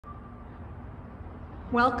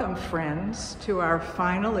Welcome, friends, to our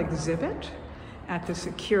final exhibit at the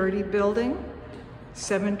Security Building,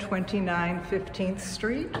 729 15th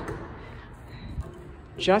Street,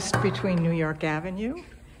 just between New York Avenue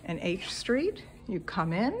and H Street. You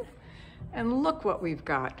come in and look what we've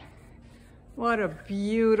got. What a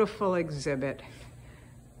beautiful exhibit.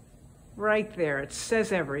 Right there, it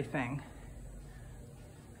says everything.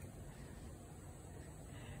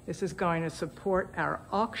 This is going to support our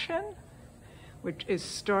auction, which is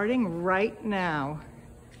starting right now.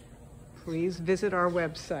 Please visit our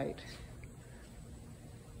website.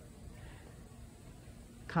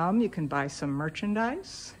 Come, you can buy some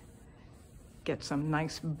merchandise, get some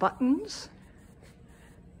nice buttons,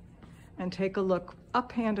 and take a look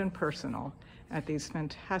up hand and personal at these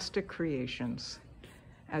fantastic creations.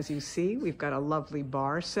 As you see, we've got a lovely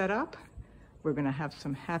bar set up. We're going to have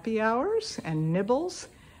some happy hours and nibbles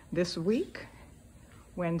this week,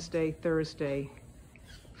 Wednesday, Thursday,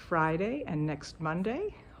 Friday, and next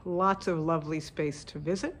Monday. Lots of lovely space to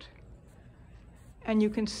visit. And you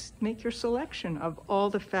can make your selection of all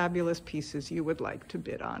the fabulous pieces you would like to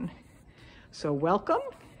bid on. So welcome,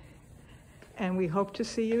 and we hope to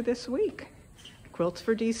see you this week. Quilts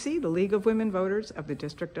for DC, the League of Women Voters of the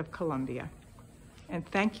District of Columbia. And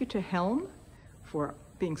thank you to Helm for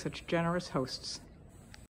being such generous hosts.